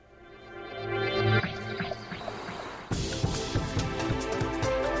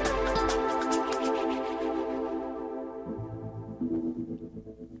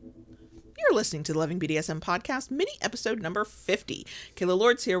listening to the Loving BDSM podcast, mini episode number 50. Kayla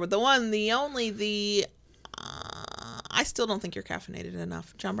Lords here with the one, the only, I still don't think you're caffeinated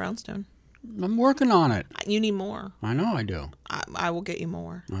enough, John Brownstone. I'm working on it. You need more. I know I do. I will get you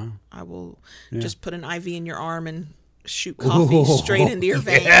more. Oh. I will just put an IV in your arm and shoot coffee straight into your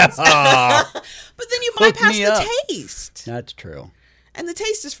veins. Yeah. But then you bypass the taste. That's true. And the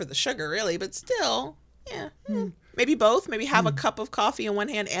taste is for the sugar, really, but still, maybe both. Maybe have a cup of coffee in one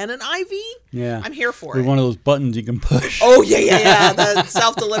hand and an IV. Yeah. I'm here for With it. one of those buttons you can push. Oh, yeah. The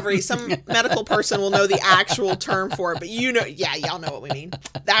self-delivery. Some medical person will know the actual term for it, but you know, y'all know what we mean.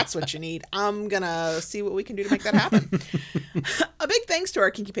 That's what you need. I'm going to see what we can do to make that happen. A big thanks to our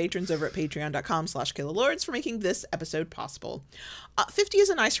kinky patrons over at patreon.com/KaylaLords for making this episode possible. 50 is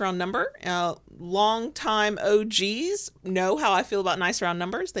a nice round number. Long-time OGs know how I feel about nice round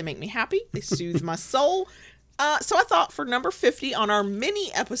numbers. They make me happy. They soothe my soul. So I thought for number 50 on our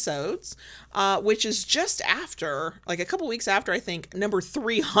mini episodes, which is just after, like a couple weeks after, I think, number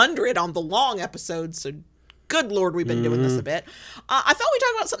 300 on the long episodes. So good Lord, we've been doing this a bit. I thought we'd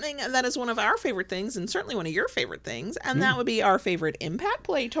talk about something that is one of our favorite things and certainly one of your favorite things. And that would be our favorite Impact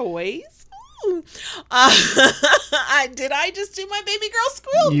Play toys. Did I just do my baby girl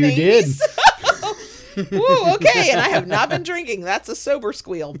squeal? You did. Ooh, okay, and I have not been drinking. That's a sober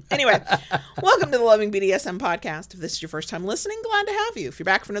squeal. Anyway, welcome to the Loving BDSM podcast. If this is your first time listening, glad to have you. If you're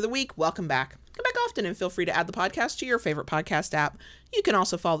back for another week, welcome back. Come back often and feel free to add the podcast to your favorite podcast app. You can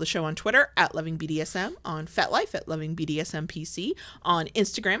also follow the show on Twitter at Loving BDSM, on FetLife at Loving BDSM PC, on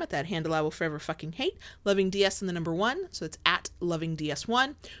Instagram at that handle I will forever fucking hate, Loving DS and the number 1, so it's at Loving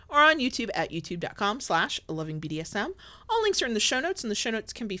DS1, or on YouTube at youtube.com/Loving BDSM. All links are in the show notes, and the show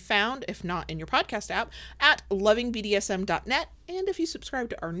notes can be found, if not in your podcast app, at lovingbdsm.net. And if you subscribe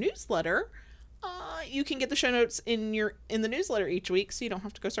to our newsletter, you can get the show notes in the newsletter each week, so you don't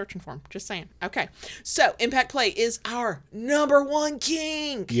have to go searching for them. Just saying. Okay, so Impact Play is our number 1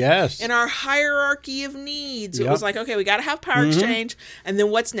 kink. Yes. In our hierarchy of needs. It was like, okay, we got to have power exchange, and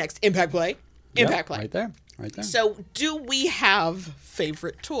then what's next? Impact Play. Impact Play. Right there. So, do we have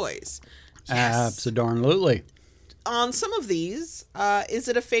favorite toys? Yes. Absolutely. On some of these, is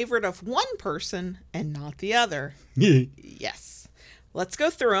it a favorite of one person and not the other? Yes. Let's go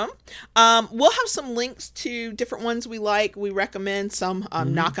through them. We'll have some links to different ones we like, we recommend. Some,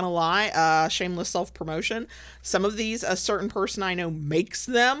 I'm not going to lie, shameless self-promotion. Some of these, a certain person I know makes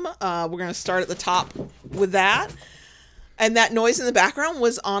them. We're going to start at the top with that. And that noise in the background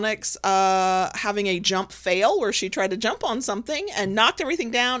was Onyx having a jump fail where she tried to jump on something and knocked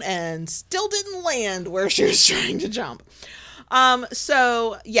everything down and still didn't land where she was trying to jump.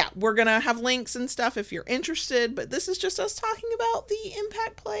 So yeah, we're going to have links and stuff if you're interested, but this is just us talking about the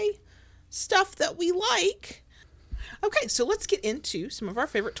Impact Play stuff that we like. Okay, so let's get into some of our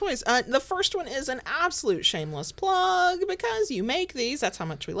favorite toys. The first one is an absolute shameless plug because you make these. That's how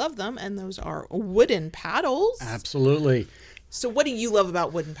much we love them. And those are wooden paddles. Absolutely. So what do you love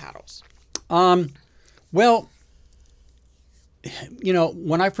about wooden paddles? Well, you know,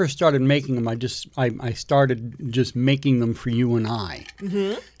 when I first started making them, I started just making them for you and I.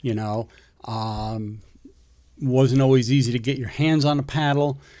 Mm-hmm. You know, wasn't always easy to get your hands on a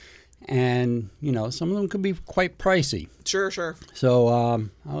paddle, and you know, some of them could be quite pricey. Sure. So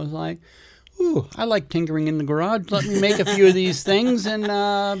I was like, "Ooh, I like tinkering in the garage. Let me make a few of these things," and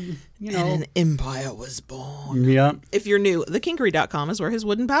you know, and an empire was born. Yeah. If you're new, thekinkery.com is where his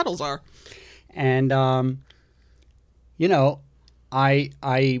wooden paddles are. And you know, I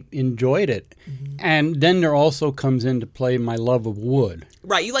enjoyed it. Mm-hmm. And then there also comes into play my love of wood.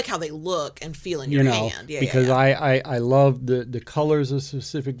 Right, you like how they look and feel in your hand. Yeah, because I love the colors of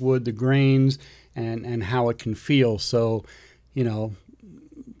specific wood, the grains, and how it can feel. So, you know,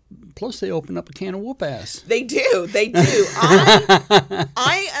 plus they open up a can of whoop ass. They do.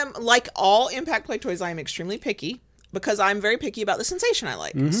 I am, like all Impact Play toys, I am extremely picky. Because I'm very picky about the sensation I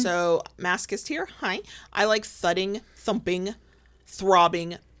like. Mm-hmm. So, Masochist here, hi. I like thudding, thumping,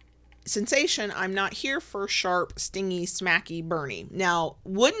 throbbing sensation. I'm not here for sharp, stingy, smacky, burny. Now,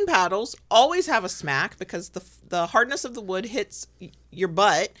 wooden paddles always have a smack because the hardness of the wood hits your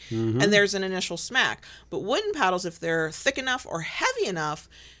butt and there's an initial smack. But wooden paddles, if they're thick enough or heavy enough,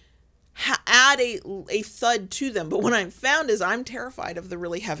 add a thud to them. But what I've found is I'm terrified of the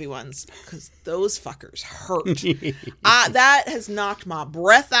really heavy ones because those fuckers hurt. That has knocked my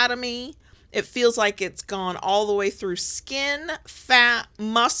breath out of me. It feels like it's gone all the way through skin, fat,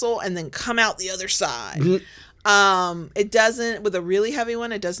 muscle, and then come out the other side. It doesn't, with a really heavy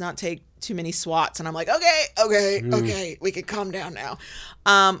one, it does not take too many swats. And I'm like, okay, we can calm down now.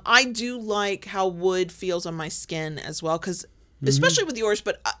 I do like how wood feels on my skin as well, because especially with yours,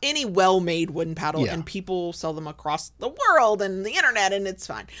 but any well-made wooden paddle, Yeah. and people sell them across the world and the internet, and it's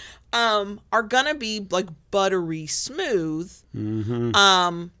fine, are gonna be like buttery smooth,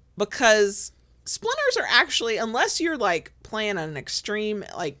 because splinters are actually, unless you're like playing an extreme,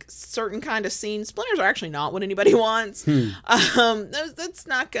 like certain kind of scene, splinters are actually not what anybody wants. That's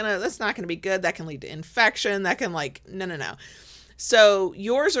not gonna be good. That can lead to infection. That can no. So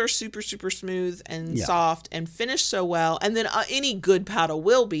yours are super, super smooth and soft and finished so well. And then any good paddle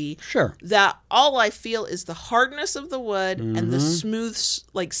will be. Sure. That all I feel is the hardness of the wood and the smooth,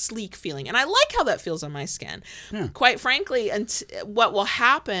 like sleek feeling. And I like how that feels on my skin. Yeah. Quite frankly, and what will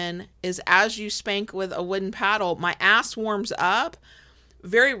happen is as you spank with a wooden paddle, my ass warms up.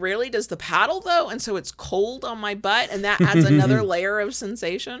 Very rarely does the paddle though. And so it's cold on my butt, and that adds another layer of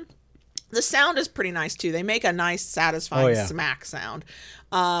sensation. The sound is pretty nice too. They make a nice, satisfying smack sound.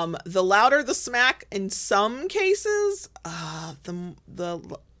 The louder the smack, in some cases, the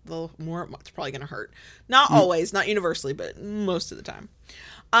more it's probably going to hurt. Not always, not universally, but most of the time.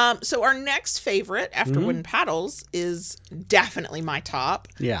 So our next favorite after wooden paddles is definitely my top.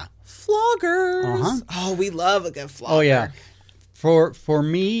 Yeah. Floggers. Oh, we love a good flogger. Oh yeah. For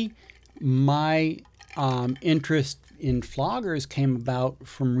me, my interest in floggers came about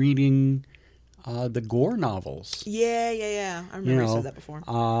from reading the Gore novels. Yeah. I remember you said that before.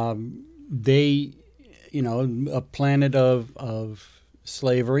 They, a planet of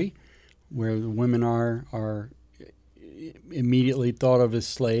slavery, where the women are immediately thought of as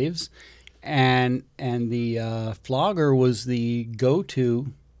slaves, and the flogger was the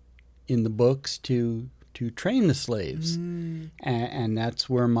go-to in the books to train the slaves, and that's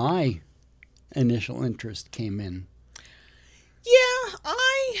where my initial interest came in. Yeah,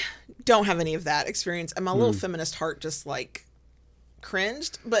 I don't have any of that experience, and my little feminist heart just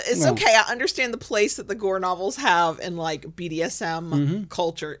cringed, but it's okay. I understand the place that the Gore novels have in BDSM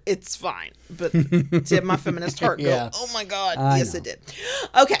culture. It's fine. But did my feminist heart go, oh my God, yes, it did.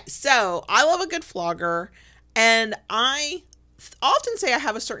 Okay, so I love a good flogger, and I often say I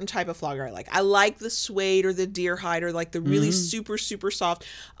have a certain type of flogger I like. I like the suede or the deer hide or the really super, super soft.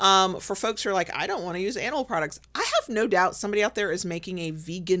 For folks who are I don't want to use animal products, I have no doubt somebody out there is making a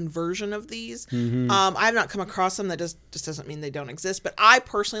vegan version of these. I have not come across them. That just doesn't mean they don't exist. But I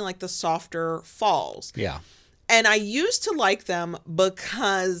personally like the softer falls. Yeah. And I used to like them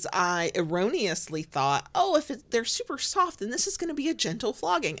because I erroneously thought, if they're super soft, then this is going to be a gentle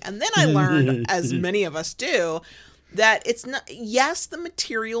flogging. And then I learned, as many of us do, that it's not, yes, the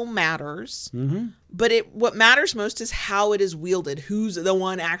material matters, but what matters most is how it is wielded. Who's the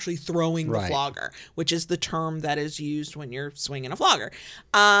one actually throwing the flogger, which is the term that is used when you're swinging a flogger.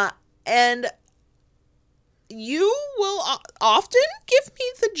 And you will often give me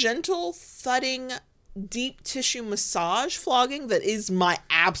the gentle thudding deep tissue massage flogging that is my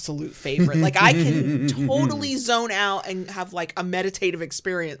absolute favorite. I can totally zone out and have a meditative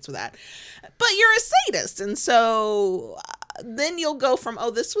experience with that. But you're a sadist, and so then you'll go from,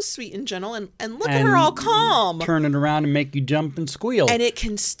 this was sweet and gentle, and look at her all calm. Turn it around and make you jump and squeal. And it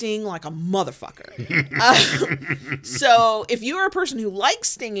can sting like a motherfucker. So if you are a person who likes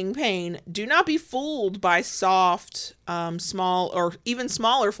stinging pain, do not be fooled by soft, small, or even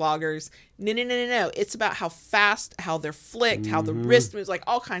smaller floggers. No. It's about how fast, how they're flicked, how the wrist moves,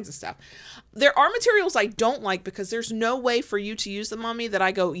 all kinds of stuff. There are materials I don't like because there's no way for you to use them on me that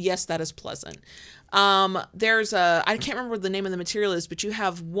I go, yes, that is pleasant. There's I can't remember what the name of the material is, but you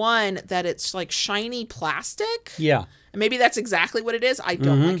have one that it's shiny plastic. Yeah. And maybe that's exactly what it is. I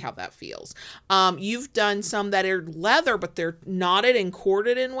don't like how that feels. You've done some that are leather, but they're knotted and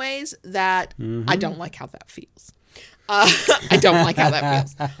corded in ways that I don't like how that feels. I don't like how that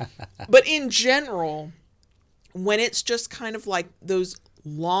feels. But in general, when it's just kind of those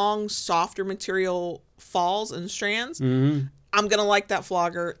long, softer material falls and strands, I'm going to like that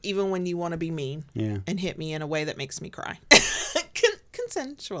flogger even when you want to be mean and hit me in a way that makes me cry.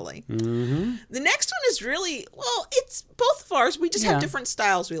 Consensually. The next one is really, it's both of ours. We just have different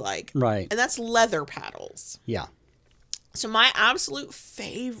styles we like. Right. And that's leather paddles. Yeah. So my absolute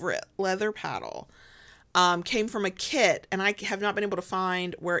favorite leather paddle came from a kit, and I have not been able to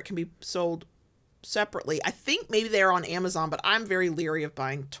find where it can be sold separately. I think maybe they're on Amazon, but I'm very leery of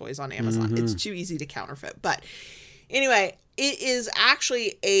buying toys on Amazon. It's too easy to counterfeit. But anyway, it is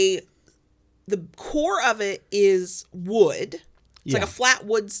actually the core of it is wood. It's like a flat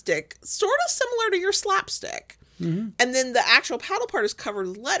wood stick, sort of similar to your slapstick. And then the actual paddle part is covered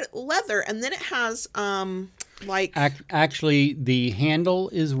with leather, and then it has actually, the handle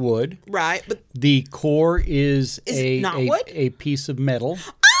is wood. Right, but the core is it not wood? A piece of metal.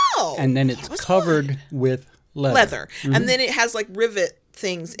 Oh, and then it's covered with leather. And then it has like rivet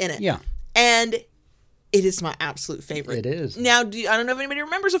things in it. Yeah. And it is my absolute favorite. It is. Now, I don't know if anybody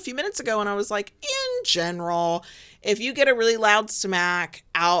remembers a few minutes ago when I was like, in general, if you get a really loud smack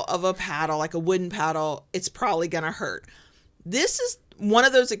out of a paddle, like a wooden paddle, it's probably going to hurt. This is one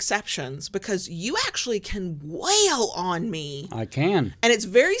of those exceptions because you actually can wail on me. I can. And it's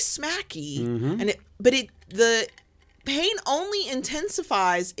very smacky. And the pain only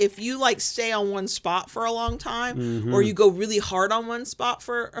intensifies if you like stay on one spot for a long time or you go really hard on one spot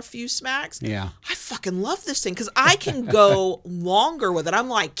for a few smacks. Yeah. I fucking love this thing because I can go longer with it. I'm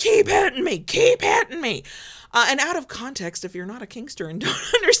like, keep hitting me. And out of context, if you're not a Kingster and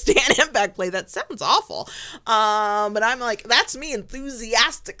don't understand impact play, that sounds awful. But I'm like, that's me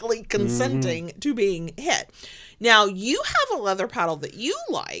enthusiastically consenting to being hit. Now, you have a leather paddle that you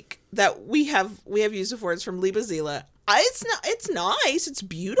like that we have used before. It's from Libazila. It's nice. It's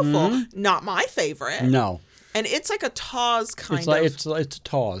beautiful. Not my favorite. No. And it's like a Tawse kind of. It's a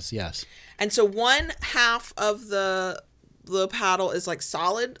Tawse, yes. And so one half of the paddle is like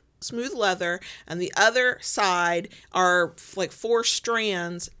solid, smooth leather, and the other side are like 4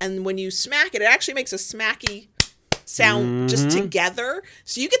 strands. And when you smack it, it actually makes a smacky sound just together.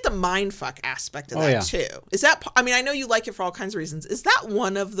 So you get the mindfuck aspect of that too. Is that, I mean, I know you like it for all kinds of reasons. Is that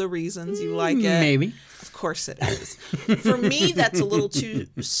one of the reasons you like it? Maybe. Of course it is. For me, that's a little too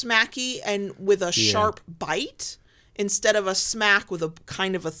smacky and with a sharp bite instead of a smack with a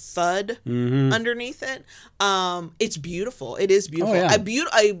kind of a thud underneath it. It's beautiful. It is beautiful. Oh,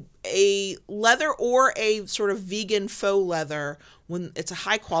 yeah. A leather or a sort of vegan faux leather, when it's a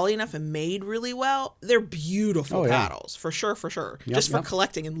high quality enough and made really well, they're beautiful paddles for sure. Yep, Just for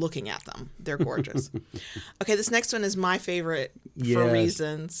collecting and looking at them, they're gorgeous. Okay, this next one is my favorite for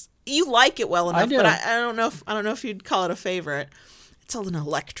reasons. You like it well enough, but I don't know if you'd call it a favorite. It's an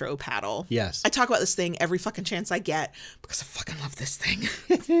electro paddle. Yes. I talk about this thing every fucking chance I get because I fucking love this thing.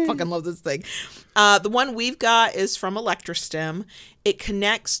 Fucking love this thing. The one we've got is from Electrostim. It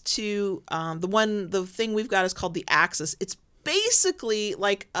connects to the thing we've got is called the Axis. It's basically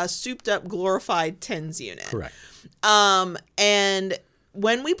like a souped up glorified TENS unit. Correct. And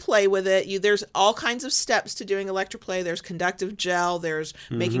when we play with it, there's all kinds of steps to doing electroplay. There's conductive gel. There's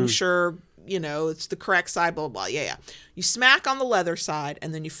making sure, it's the correct side, blah, blah, blah. Yeah. You smack on the leather side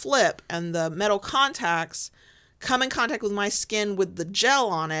and then you flip and the metal contacts come in contact with my skin with the gel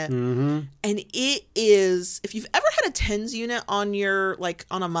on it. And it is, if you've ever had a TENS unit on your, like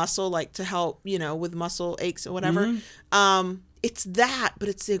on a muscle, like to help, with muscle aches or whatever, it's that, but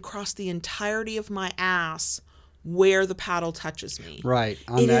it's across the entirety of my ass where the paddle touches me. Right.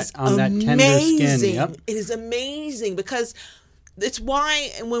 On that tender skin. Yep. It is amazing because it's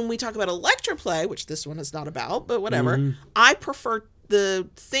why when we talk about electroplay, which this one is not about, but whatever, I prefer the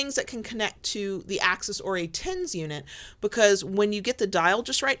things that can connect to the Axis or a TENS unit because when you get the dial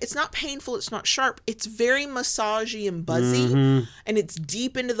just right, it's not painful, it's not sharp, it's very massagey and buzzy and it's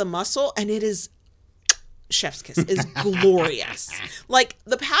deep into the muscle and it is chef's kiss is glorious. Like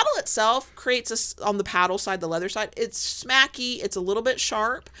the paddle itself creates on the paddle side, the leather side, it's smacky, it's a little bit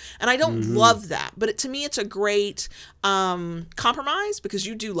sharp, and I don't love that, but to me it's a great compromise because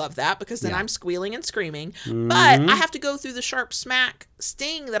you do love that because then I'm squealing and screaming, but I have to go through the sharp smack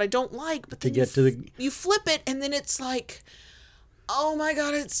sting that I don't like, but then you flip it and then it's like, oh my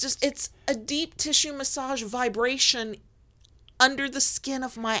god, it's a deep tissue massage vibration under the skin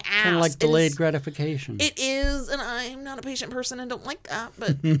of my ass. Kind of like delayed gratification. It is, and I'm not a patient person and don't like that.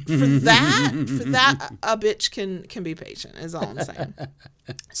 But for that, a bitch can be patient. Is all I'm saying.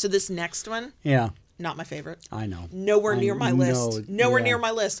 So this next one, not my favorite. I know. Nowhere near my list. Nowhere near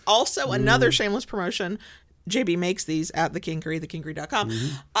my list. Also, another shameless promotion. JB makes these at thekinkery.com.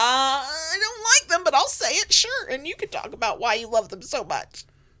 I don't like them, but I'll say it, sure. And you can talk about why you love them so much.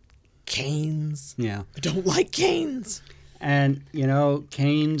 Canes. Yeah. I don't like canes. And,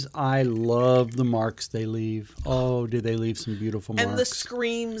 canes, I love the marks they leave. Oh, do they leave some beautiful marks. And the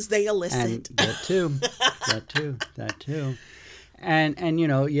screams they elicit. And that too. That too. And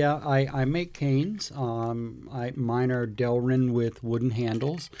I make canes. Mine are Delrin with wooden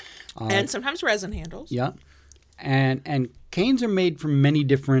handles. And sometimes resin handles. Yeah. And canes are made from many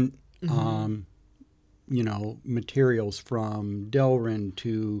different, materials, from Delrin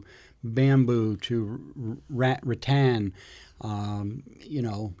to bamboo to rattan,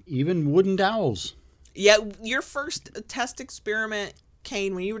 even wooden dowels. Yeah, your first test experiment,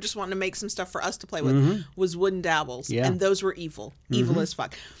 Kane, when you were just wanting to make some stuff for us to play with, was wooden dowels. Yeah. And those were evil as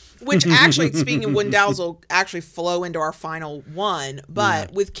fuck. Which actually, speaking of wooden dowels, will actually flow into our final one.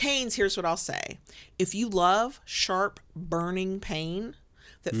 But with canes, here's what I'll say. If you love sharp, burning pain,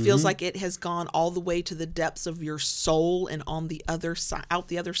 that feels like it has gone all the way to the depths of your soul and on the other side, out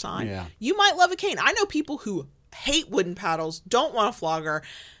the other side, Yeah. you might love a cane. I know people who hate wooden paddles, don't want a flogger,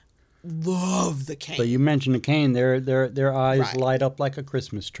 love the cane. So you mentioned the cane, their eyes Right. light up like a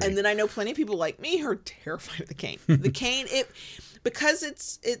Christmas tree. And then I know plenty of people like me who are terrified of the cane. The cane, because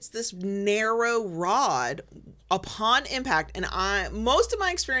it's this narrow rod upon impact, and most of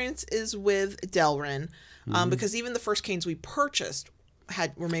my experience is with Delrin, because even the first canes we purchased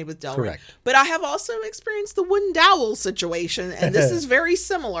were made with Delrin. Correct. But I have also experienced the wooden dowel situation, and this is very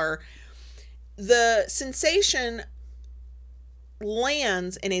similar. The sensation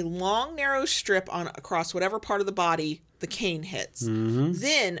lands in a long, narrow strip across whatever part of the body the cane hits.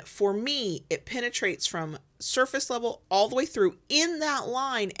 Then, for me, it penetrates from surface level all the way through in that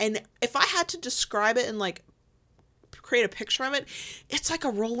line. And if I had to describe it and like create a picture of it, it's like a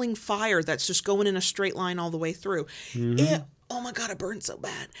rolling fire that's just going in a straight line all the way through. Oh my God, it burns so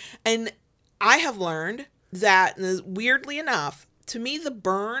bad. And I have learned that, weirdly enough, to me, the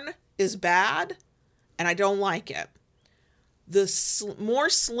burn is bad and I don't like it. The more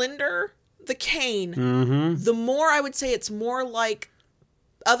slender the cane, the more I would say it's more like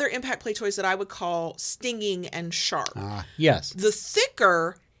other impact play toys that I would call stinging and sharp. Yes. The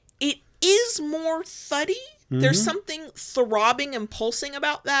thicker, it is more thuddy. There's something throbbing and pulsing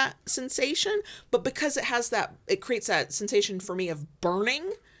about that sensation, but because it has that, it creates that sensation for me of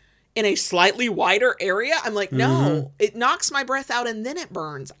burning in a slightly wider area. I'm like, no, it knocks my breath out and then it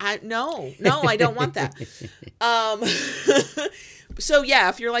burns. No, I don't want that. So yeah,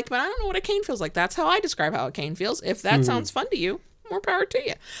 if you're like, but I don't know what a cane feels like, that's how I describe how a cane feels. If that sounds fun to you, more power to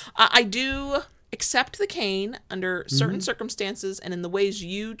you. I do accept the cane under certain circumstances and in the ways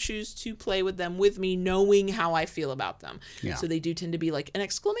you choose to play with them with me, knowing how I feel about them. Yeah. So they do tend to be like an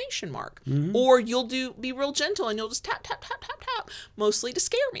exclamation mark, or you'll be real gentle and you'll just tap, tap, tap, tap, tap, mostly to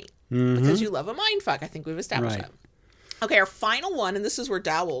scare me because you love a mind fuck. I think we've established Right. that. Okay, our final one, and this is where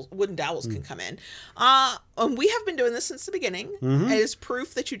wooden dowels can come in. And we have been doing this since the beginning. It is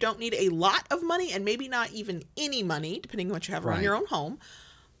proof that you don't need a lot of money and maybe not even any money, depending on what you have around Right. your own home.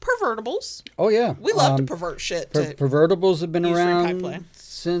 Pervertibles. Oh, yeah. We love to pervert shit. Pervertibles have been use for impact around play.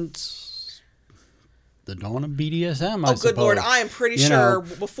 since the dawn of BDSM, I Oh, suppose. good Lord. I am pretty You sure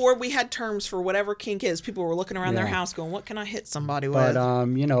know. before we had terms for whatever kink is, people were looking around their Yeah. house going, what can I hit somebody with? But,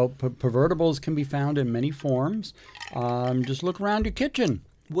 pervertibles can be found in many forms. Just look around your kitchen.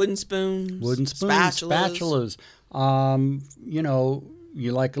 Wooden spoons. Spatulas.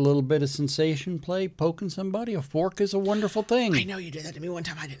 You like a little bit of sensation play, poking somebody. A fork is a wonderful thing. I know you did that to me one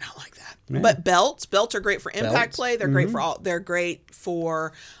time. I did not like that. Yeah. But belts are great for impact Belts. play. They're great for all. They're great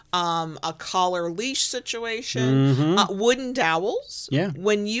for a collar leash situation. Wooden dowels. Yeah.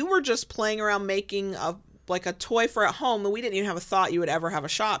 When you were just playing around making a toy for at home, and we didn't even have a thought you would ever have a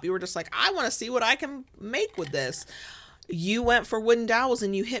shop. You were just like, I want to see what I can make with this. You went for wooden dowels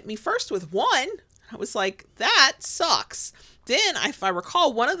and you hit me first with one. I was like, that sucks. Then, if I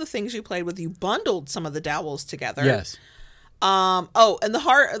recall, one of the things you played with, you bundled some of the dowels together. Yes. And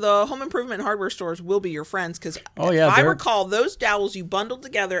the home improvement and hardware stores will be your friends because if I recall, those dowels you bundled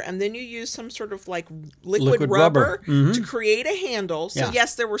together and then you used some sort of like liquid rubber to create a handle. So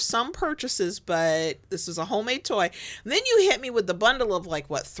yes, there were some purchases, but this is a homemade toy. And then you hit me with the bundle of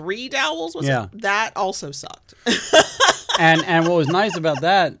 3 dowels? Was it? That also sucked. and what was nice about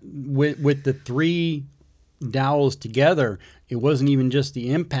that, with the 3 dowels together, it wasn't even just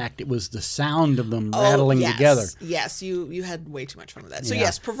the impact, it was the sound of them rattling together. Yes, you had way too much fun with that. So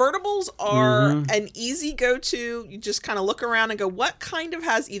yes, pervertibles are an easy go-to. You just kind of look around and go, what kind of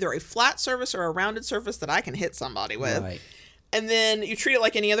has either a flat surface or a rounded surface that I can hit somebody with? Right. And then you treat it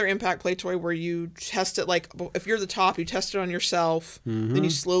like any other impact play toy where you test it if you're the top, you test it on yourself, then you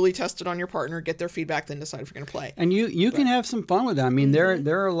slowly test it on your partner, get their feedback, then decide if you're going to play. And you can have some fun with that. I mean,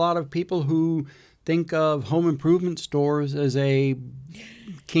 there are a lot of people who think of home improvement stores as a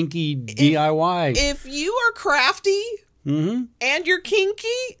kinky DIY. If you are crafty and you're kinky,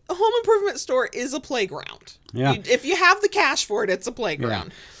 a home improvement store is a playground. Yeah. If you have the cash for it, it's a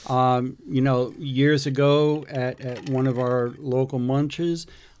playground. Yeah. Years ago at one of our local munches,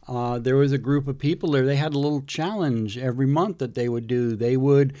 there was a group of people there. They had a little challenge every month that they would do. They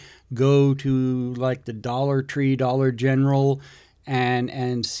would go to like the Dollar Tree, Dollar General,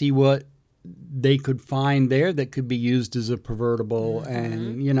 and see what they could find there that could be used as a pervertible,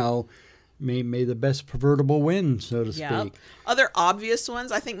 and may the best pervertible win, so to speak. Other obvious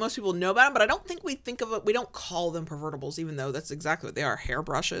ones, I think most people know about them, but I don't think we think of it. We don't call them pervertibles, even though that's exactly what they are.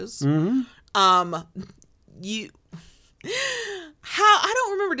 Hairbrushes. I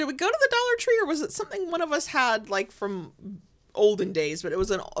don't remember. Did we go to the Dollar Tree, or was it something one of us had from olden days, but it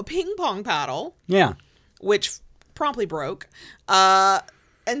was a ping pong paddle, Yeah. which promptly broke.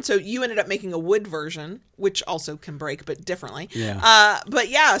 And so you ended up making a wood version, which also can break, but differently. Yeah. But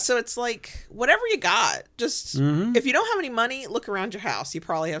yeah, so it's like whatever you got. Just if you don't have any money, look around your house. You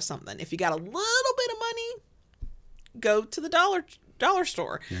probably have something. If you got a little bit of money, go to the dollar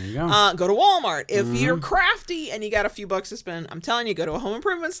store. There you go. Go to Walmart. If you're crafty and you got a few bucks to spend, I'm telling you, go to a home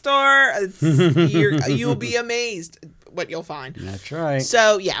improvement store. You'll be amazed what you'll find. That's right.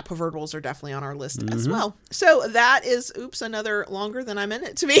 So yeah, pervertibles are definitely on our list as well. So that is, another longer than I meant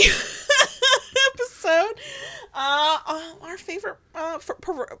it to be episode. Our favorite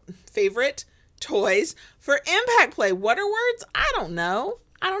toys for impact play. What are words? I don't know.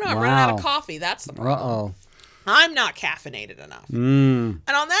 I'm running out of coffee. That's the problem. I'm not caffeinated enough. And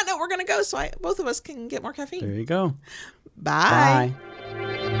on that note, we're going to go so both of us can get more caffeine. There you go. Bye.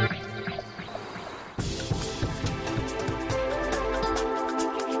 Bye.